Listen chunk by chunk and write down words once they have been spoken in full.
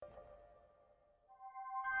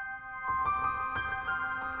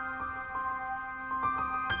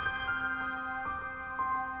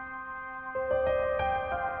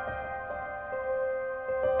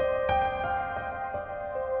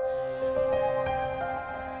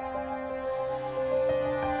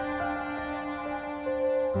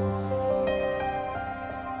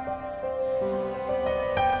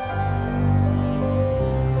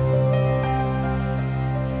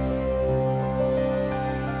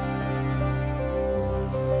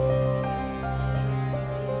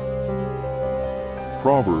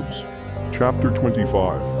Proverbs, chapter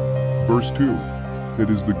 25, verse 2. It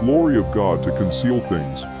is the glory of God to conceal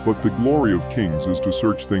things, but the glory of kings is to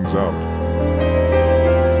search things out.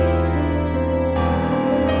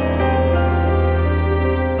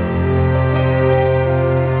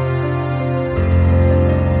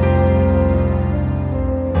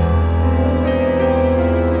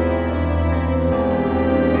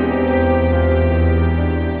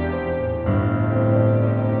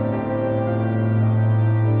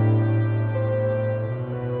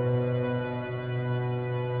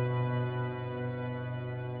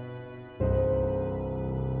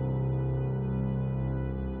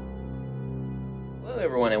 Hello,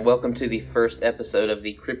 everyone, and welcome to the first episode of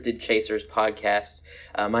the Cryptid Chasers podcast.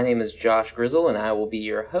 My name is Josh Grizzle, and I will be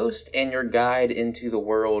your host and your guide into the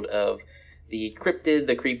world of the cryptid,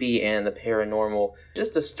 the creepy, and the paranormal.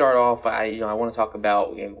 Just to start off, I want to talk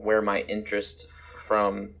about where my interest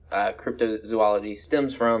from cryptozoology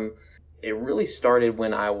stems from. It really started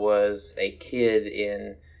when I was a kid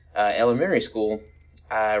in elementary school.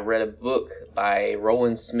 I read a book by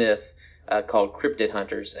Roland Smith called Cryptid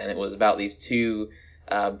Hunters, and it was about these two,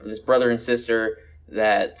 this brother and sister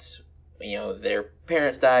that, their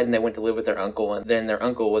parents died and they went to live with their uncle, and then their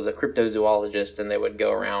uncle was a cryptozoologist, and they would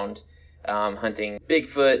go around hunting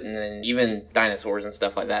Bigfoot and then even dinosaurs and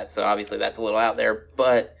stuff like that. So obviously that's a little out there,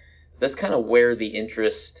 but that's kind of where the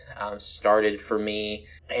interest started for me,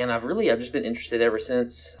 and I've just been interested ever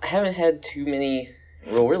since. I haven't had too many,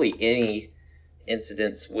 really any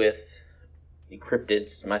incidents with the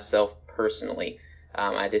cryptids myself personally.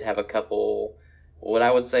 I did have a couple, what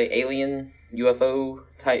I would say, alien UFO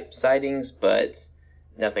type sightings, but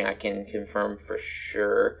nothing I can confirm for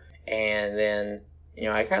sure. And then,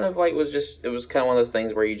 I kind of it was kind of one of those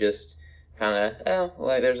things where you just kind of,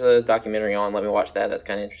 there's a documentary on, let me watch that, that's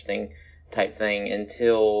kind of interesting type thing,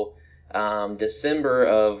 until December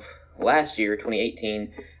of last year,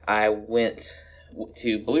 2018, I went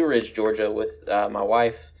to Blue Ridge, Georgia with my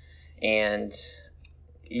wife, and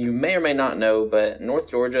you may or may not know, but North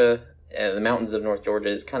Georgia, the mountains of North Georgia,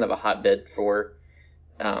 is kind of a hotbed for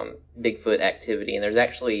Bigfoot activity. And there's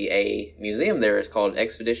actually a museum there. It's called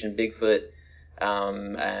Expedition Bigfoot,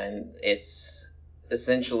 and it's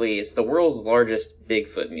the world's largest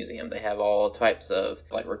Bigfoot museum. They have all types of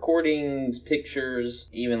recordings, pictures,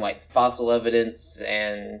 even fossil evidence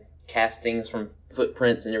and castings from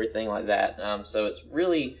footprints and everything like that. So it's a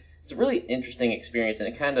really interesting experience, and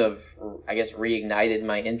it kind of, reignited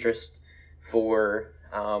my interest for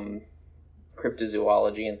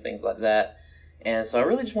cryptozoology and things like that. And so I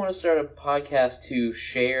really just want to start a podcast to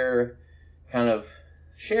share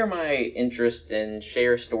my interest and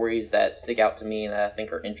share stories that stick out to me and that I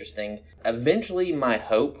think are interesting. Eventually, my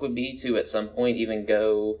hope would be to, at some point, even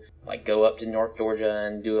go up to North Georgia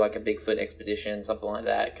and do a Bigfoot expedition, something like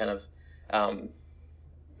that, kind of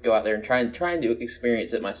go out there and trying to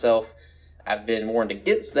experience it myself. I've been warned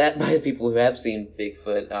against that by people who have seen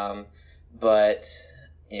Bigfoot, but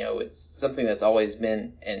it's something that's always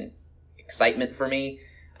been an excitement for me,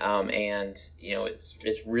 and it's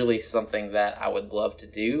really something that I would love to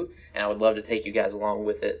do, and I would love to take you guys along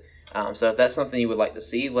with it. So if that's something you would like to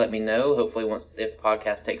see, let me know. Hopefully, if the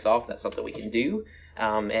podcast takes off, that's something we can do,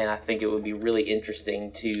 and I think it would be really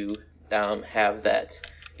interesting to have that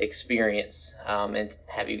experience and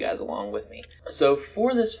have you guys along with me. So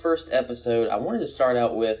for this first episode, I wanted to start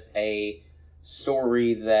out with a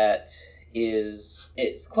story that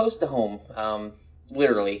it's close to home.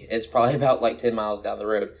 Literally, it's probably about 10 miles down the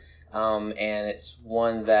road, and it's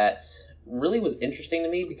one that really was interesting to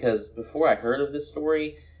me because before I heard of this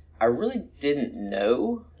story, I really didn't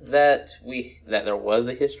know that there was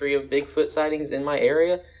a history of Bigfoot sightings in my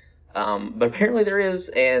area. But apparently there is,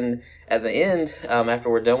 and at the end, after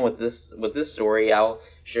we're done with this story, I'll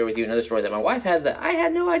share with you another story that my wife had that I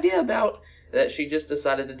had no idea about, that she just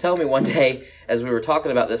decided to tell me one day as we were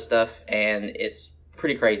talking about this stuff, and it's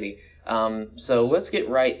pretty crazy. So let's get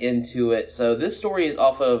right into it. So this story is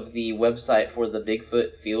off of the website for the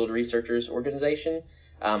Bigfoot Field Researchers Organization.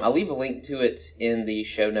 I'll leave a link to it in the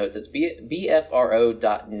show notes. It's bfro.net.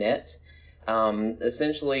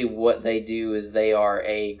 Essentially what they do is they are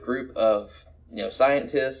a group of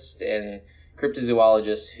scientists and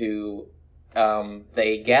cryptozoologists who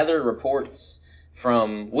they gather reports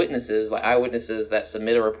from witnesses, eyewitnesses that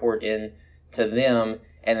submit a report in to them,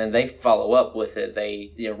 and then they follow up with it.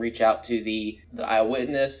 They reach out to the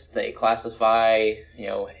eyewitness. They classify,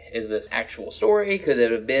 is this actual story? Could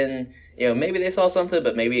it have been, maybe they saw something,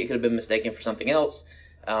 but maybe it could have been mistaken for something else.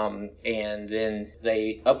 And then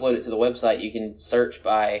they upload it to the website. You can search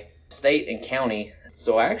by state and county.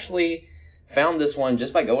 So I actually found this one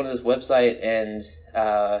just by going to this website and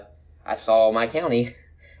I saw my county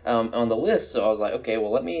on the list, so I was like, okay,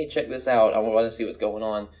 well, let me check this out. I want to see what's going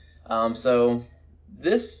on. So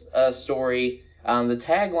this story, the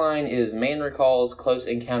tagline is "Man recalls close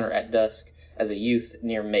encounter at dusk as a youth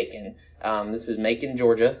near Macon." This is Macon,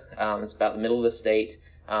 Georgia. It's about the middle of the state.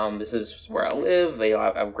 This is where I live.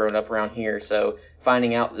 I've grown up around here, so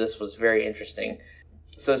finding out this was very interesting.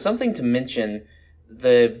 So something to mention,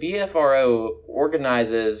 the BFRO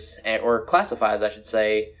organizes, or classifies, I should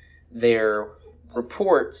say, their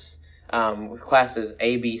reports with classes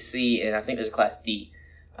A, B, C, and I think there's a class D.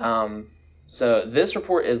 So this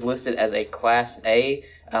report is listed as a Class A.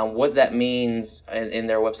 What that means in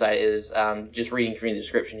their website is, just reading from the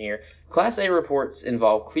description here, Class A reports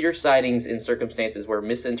involve clear sightings in circumstances where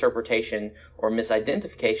misinterpretation or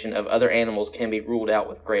misidentification of other animals can be ruled out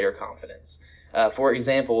with greater confidence. For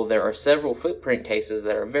example, there are several footprint cases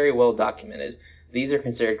that are very well documented. These are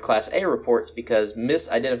considered Class A reports because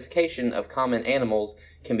misidentification of common animals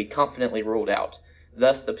can be confidently ruled out.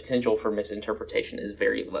 Thus, the potential for misinterpretation is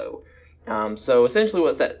very low. So essentially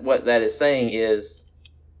what that is saying is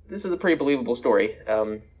this is a pretty believable story.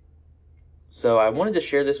 So I wanted to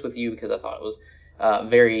share this with you because I thought it was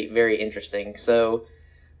very, very interesting. So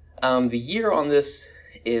the year on this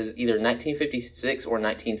is either 1956 or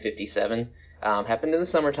 1957. Happened in the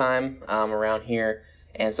summertime around here.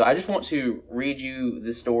 And so I just want to read you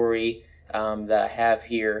the story that I have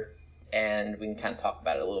here, and we can kind of talk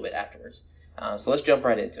about it a little bit afterwards. So let's jump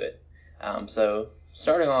right into it. So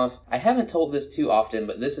starting off, I haven't told this too often,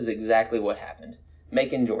 but this is exactly what happened.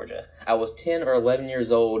 Macon, Georgia. I was 10 or 11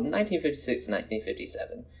 years old, 1956 to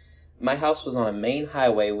 1957. My house was on a main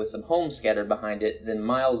highway with some homes scattered behind it, then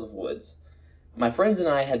miles of woods. My friends and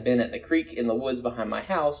I had been at the creek in the woods behind my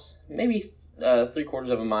house, maybe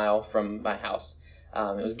 3/4 of a mile from my house.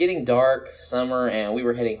 It was getting dark, summer, and we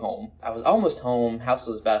were heading home. I was almost home. House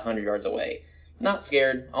was about 100 yards away. Not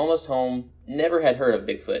scared, almost home, never had heard of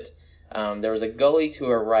Bigfoot. There was a gully to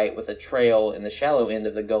our right with a trail in the shallow end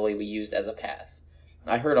of the gully we used as a path.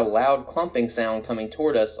 I heard a loud clumping sound coming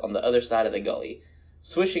toward us on the other side of the gully,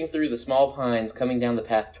 swishing through the small pines coming down the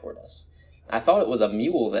path toward us. I thought it was a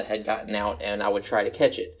mule that had gotten out, and I would try to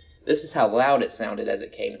catch it. This is how loud it sounded as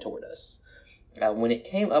it came toward us. When it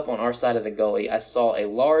came up on our side of the gully, I saw a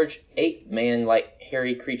large, ape-man-like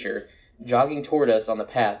hairy creature jogging toward us on the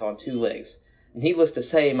path on 2 legs. Needless to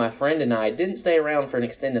say, my friend and I didn't stay around for an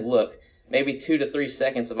extended look, maybe 2 to 3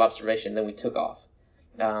 seconds of observation, then we took off.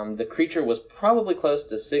 The creature was probably close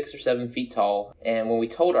to 6 or 7 feet tall, and when we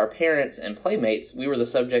told our parents and playmates, we were the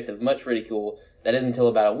subject of much ridicule. That is until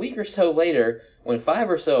about a week or so later, when 5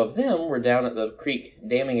 or so of them were down at the creek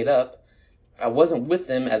damming it up. I wasn't with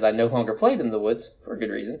them as I no longer played in the woods, for a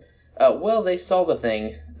good reason. Well, they saw the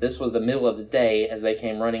thing. This was the middle of the day as they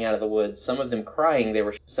came running out of the woods, some of them crying they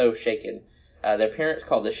were so shaken. Their parents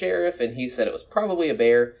called the sheriff, and he said it was probably a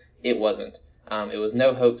bear. It wasn't. It was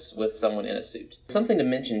no hoax with someone in a suit. Something to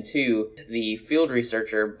mention, too, the field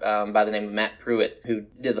researcher by the name of Matt Pruitt, who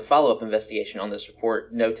did the follow-up investigation on this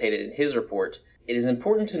report, notated in his report, "It is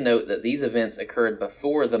important to note that these events occurred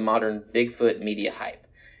before the modern Bigfoot media hype,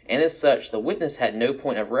 and as such, the witness had no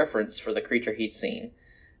point of reference for the creature he'd seen.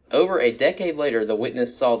 Over a decade later, the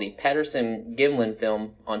witness saw the Patterson-Gimlin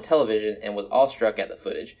film on television and was awestruck at the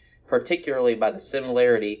footage, particularly by the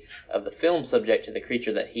similarity of the film subject to the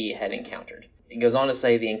creature that he had encountered." It goes on to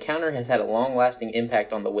say, "The encounter has had a long-lasting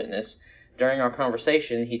impact on the witness. During our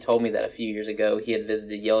conversation, he told me that a few years ago he had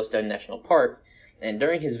visited Yellowstone National Park, and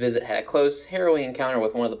during his visit had a close, harrowing encounter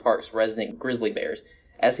with one of the park's resident grizzly bears.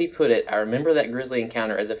 As he put it, I remember that grisly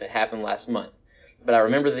encounter as if it happened last month, but I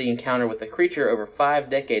remember the encounter with the creature over 5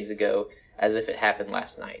 decades ago as if it happened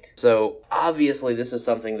last night." So obviously this is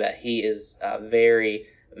something that he is very,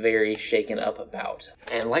 very shaken up about.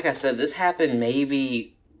 And like I said, this happened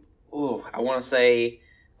maybe, I want to say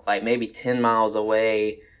like maybe 10 miles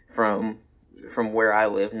away from where I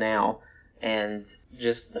live now. And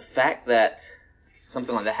just the fact that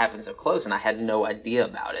something like that happened so close and I had no idea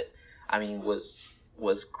about it, I mean, was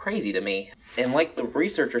crazy to me. And like the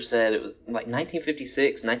researcher said, it was like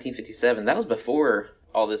 1956, 1957. That was before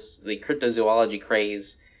all this, the cryptozoology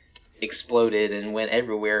craze exploded and went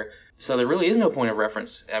everywhere. So there really is no point of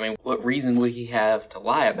reference. I mean, what reason would he have to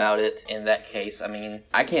lie about it in that case? I mean,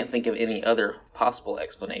 I can't think of any other possible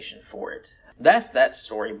explanation for it. That's that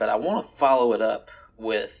story, but I want to follow it up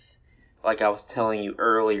with, like I was telling you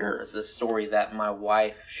earlier, the story that my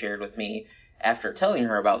wife shared with me after telling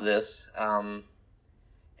her about this.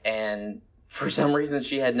 And for some reason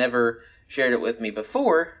she had never shared it with me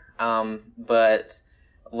before, but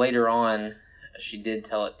later on she did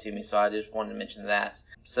tell it to me, so I just wanted to mention that.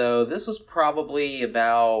 So this was probably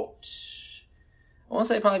about, I want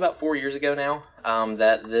to say probably about 4 years ago now,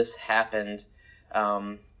 that this happened.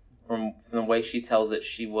 From the way she tells it,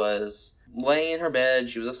 she was laying in her bed,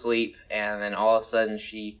 she was asleep, and then all of a sudden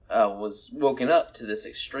she was woken up to this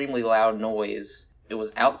extremely loud noise. It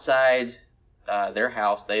was outside their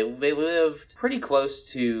house. They lived pretty close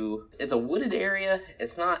to, it's a wooded area.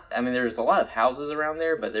 It's not, I mean, there's a lot of houses around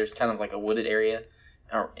there, but there's kind of like a wooded area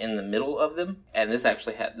in the middle of them. And this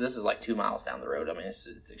actually this is like 2 miles down the road. I mean, it's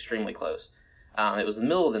extremely close. It was the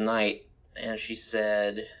middle of the night, and she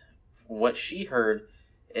said what she heard,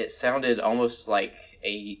 it sounded almost like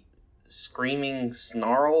a screaming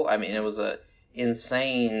snarl. I mean, it was a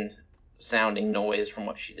insane sounding noise from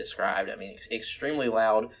what she described. I mean, extremely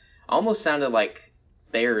loud. Almost sounded like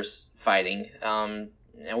bears fighting. And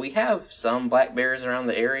we have some black bears around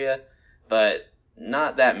the area, but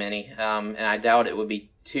not that many. And I doubt it would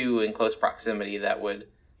be two in close proximity that would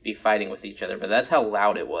be fighting with each other. But that's how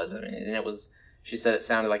loud it was. I mean, and it was. She said it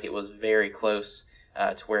sounded like it was very close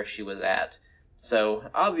to where she was at. So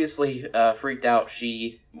obviously freaked out,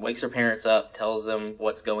 she wakes her parents up, tells them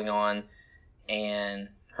what's going on, and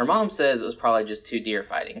her mom says it was probably just two deer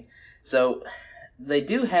fighting. So they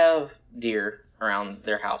do have deer around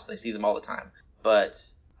their house. They see them all the time. But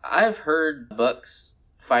I've heard bucks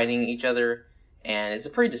fighting each other, and it's a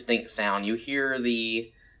pretty distinct sound. You hear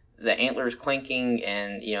the antlers clinking,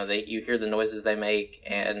 and you hear the noises they make.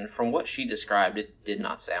 And from what she described, it did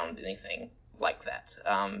not sound anything like that.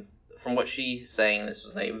 From what she's saying, this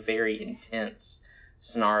was a very intense,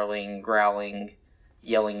 snarling, growling,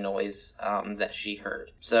 yelling noise that she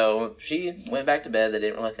heard. So she went back to bed. They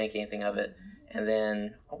didn't really think anything of it. And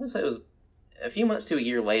then, I want to say it was a few months to a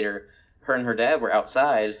year later, her and her dad were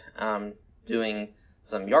outside doing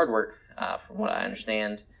some yard work, from what I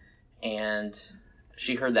understand, and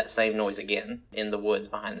she heard that same noise again in the woods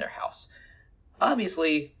behind their house.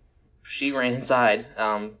 Obviously, she ran inside,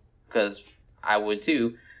 because I would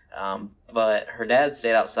too, but her dad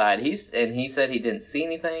stayed outside. He said he didn't see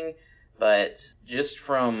anything, but just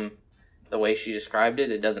from the way she described it,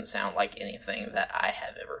 it doesn't sound like anything that I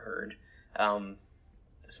have ever heard,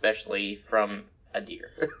 especially from a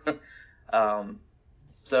deer.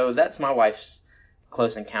 So that's my wife's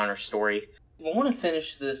close encounter story. I want to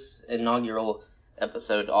finish this inaugural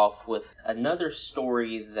episode off with another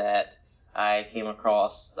story that I came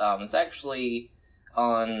across. It's actually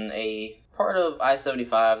on a part of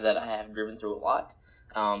I-75 that I have driven through a lot.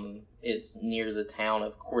 It's near the town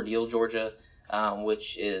of Cordele, Georgia,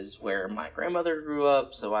 which is where my grandmother grew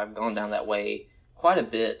up, so I've gone down that way quite a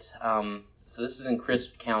bit. So this is in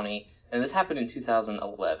Crisp County, and this happened in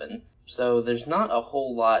 2011. So there's not a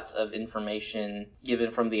whole lot of information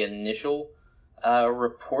given from the initial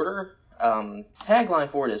reporter. Tagline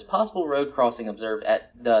for it is possible road crossing observed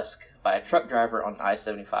at dusk by a truck driver on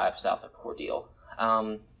I-75 south of Cordele.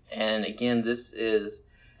 And again, this is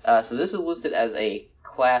listed as a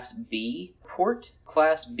Class B report.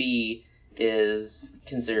 Class B is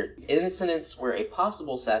considered incidents where a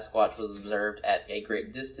possible Sasquatch was observed at a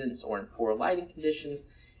great distance or in poor lighting conditions,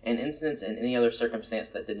 and incidents in any other circumstance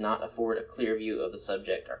that did not afford a clear view of the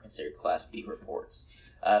subject are considered Class B reports.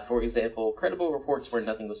 For example, credible reports where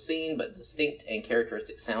nothing was seen but distinct and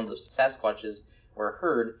characteristic sounds of Sasquatches were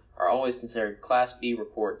heard are always considered Class B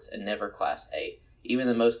reports and never Class A, even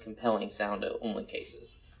the most compelling sound-only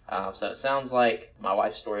cases. So it sounds like my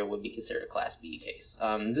wife's story would be considered a Class B case.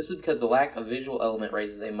 This is because the lack of visual element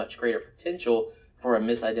raises a much greater potential for a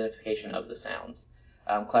misidentification of the sounds.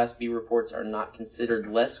 Class B reports are not considered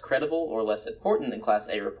less credible or less important than Class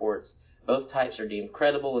A reports. Both types are deemed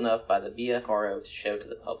credible enough by the BFRO to show to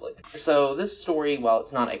the public. So this story, while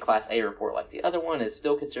it's not a Class A report like the other one, is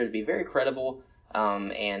still considered to be very credible,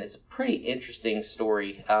 and it's a pretty interesting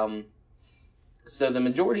story. So the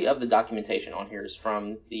majority of the documentation on here is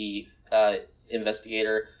from the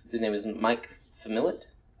investigator, whose name is Mike Famillet.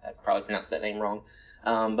 I probably pronounced that name wrong,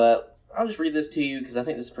 but I'll just read this to you because I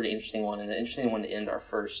think this is a pretty interesting one, and an interesting one to end our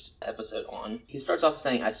first episode on. He starts off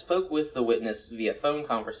saying, I spoke with the witness via phone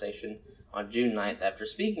conversation on June 9th. After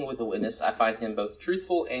speaking with the witness, I find him both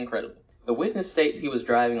truthful and credible. The witness states he was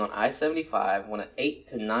driving on I-75 when an 8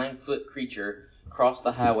 to 9 foot creature crossed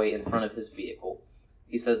the highway in front of his vehicle.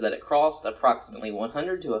 He says that it crossed approximately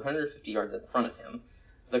 100 to 150 yards in front of him.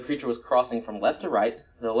 The creature was crossing from left to right,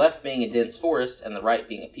 the left being a dense forest and the right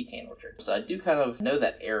being a pecan orchard. So I do kind of know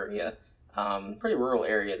that area, pretty rural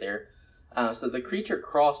area there. So the creature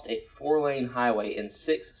crossed a 4-lane highway in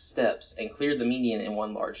 6 steps and cleared the median in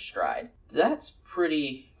one large stride. That's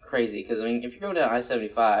pretty crazy, because, I mean, if you're going down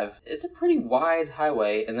I-75, it's a pretty wide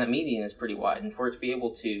highway, and that median is pretty wide, and for it to be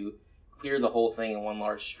able to clear the whole thing in one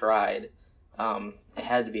large stride, it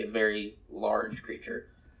had to be a very large creature.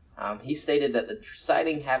 He stated that the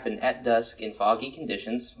sighting happened at dusk in foggy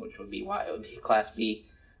conditions, which would be why it would be Class B.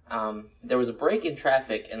 There was a break in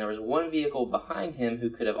traffic, and there was one vehicle behind him who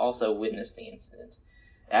could have also witnessed the incident.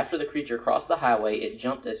 After the creature crossed the highway, it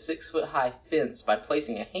jumped a 6-foot-high fence by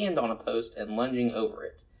placing a hand on a post and lunging over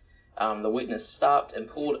it. The witness stopped and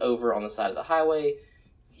pulled over on the side of the highway.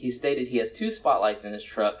 He stated he has 2 spotlights in his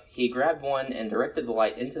truck. He grabbed one and directed the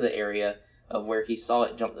light into the area of where he saw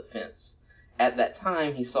it jump the fence. At that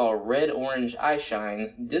time, he saw a red-orange eye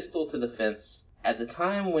shine distal to the fence. At the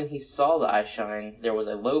time when he saw the eye shine, there was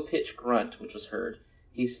a low-pitched grunt which was heard.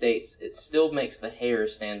 He states, "It still makes the hair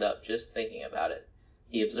stand up just thinking about it."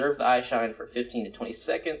 He observed the eye shine for 15 to 20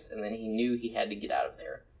 seconds, and then he knew he had to get out of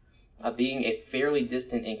there. Being a fairly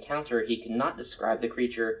distant encounter, he could not describe the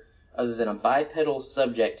creature other than a bipedal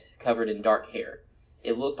subject covered in dark hair.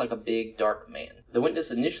 It looked like a big, dark man. The witness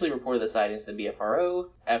initially reported the sightings to the BFRO.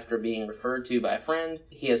 After being referred to by a friend,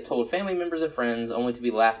 he has told family members and friends only to be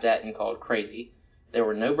laughed at and called crazy. There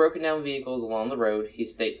were no broken down vehicles along the road. He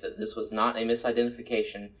states that this was not a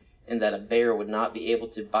misidentification and that a bear would not be able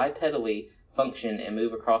to bipedally function and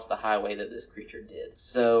move across the highway that this creature did.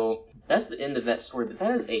 So that's the end of that story, but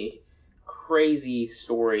that is a crazy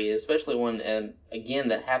story, especially one, again,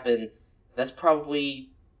 that happened, that's probably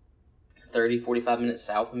 30, 45 minutes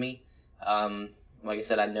south of me. Like I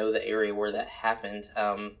said, I know the area where that happened.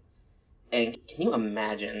 And can you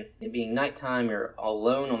imagine it being nighttime, you're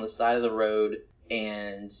alone on the side of the road,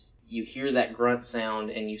 and you hear that grunt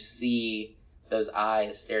sound, and you see those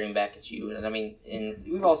eyes staring back at you. And I mean, and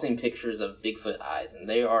we've all seen pictures of Bigfoot eyes, and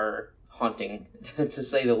they are haunting, to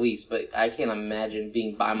say the least. But I can't imagine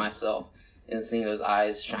being by myself and seeing those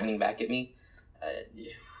eyes shining back at me.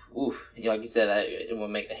 Oof, like you said, it will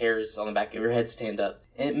make the hairs on the back of your head stand up.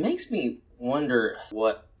 And it makes me wonder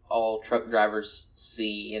what all truck drivers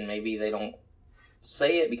see, and maybe they don't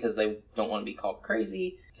say it because they don't want to be called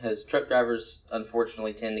crazy, because truck drivers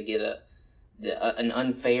unfortunately tend to get an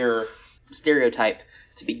unfair stereotype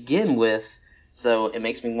to begin with. So it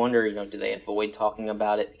makes me wonder, do they avoid talking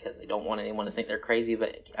about it because they don't want anyone to think they're crazy?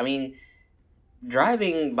 But I mean,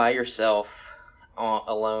 driving by yourself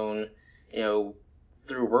alone,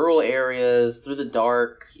 through rural areas, through the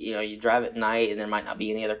dark, you drive at night and there might not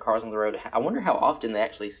be any other cars on the road. I wonder how often they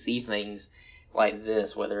actually see things like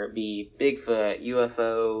this, whether it be Bigfoot,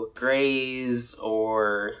 UFO, grays,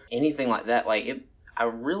 or anything like that. I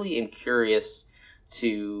really am curious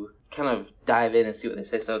to kind of dive in and see what they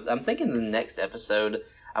say. So I'm thinking the next episode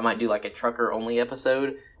I might do like a trucker only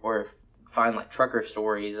episode, or find like trucker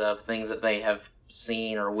stories of things that they have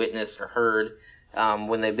seen or witnessed or heard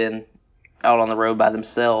when they've been out on the road by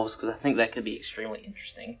themselves, because I think that could be extremely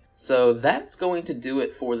interesting. So that's going to do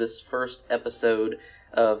it for this first episode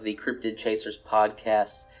of the Cryptid Chasers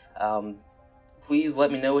podcast. Please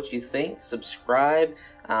let me know what you think. Subscribe.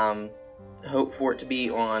 Hope for it to be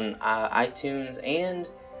on iTunes and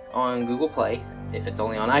on Google Play. If it's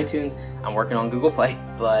only on iTunes, I'm working on Google Play.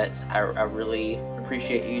 But I really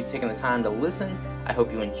appreciate you taking the time to listen. I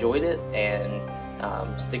hope you enjoyed it,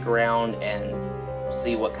 and stick around and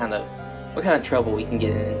see what kind of trouble we can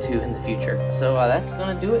get into in the future. So that's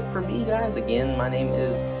going to do it for me, guys. Again, my name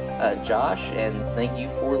is Josh, and thank you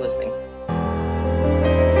for listening.